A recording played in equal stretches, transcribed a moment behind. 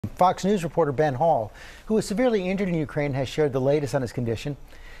Fox News reporter Ben Hall, who was severely injured in Ukraine, has shared the latest on his condition.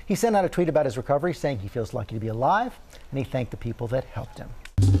 He sent out a tweet about his recovery, saying he feels lucky to be alive, and he thanked the people that helped him.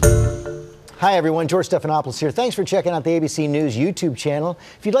 Hi everyone, George Stephanopoulos here. Thanks for checking out the ABC News YouTube channel.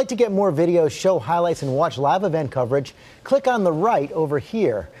 If you'd like to get more videos, show highlights, and watch live event coverage, click on the right over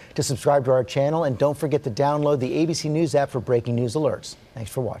here to subscribe to our channel, and don't forget to download the ABC News app for breaking news alerts. Thanks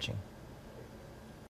for watching.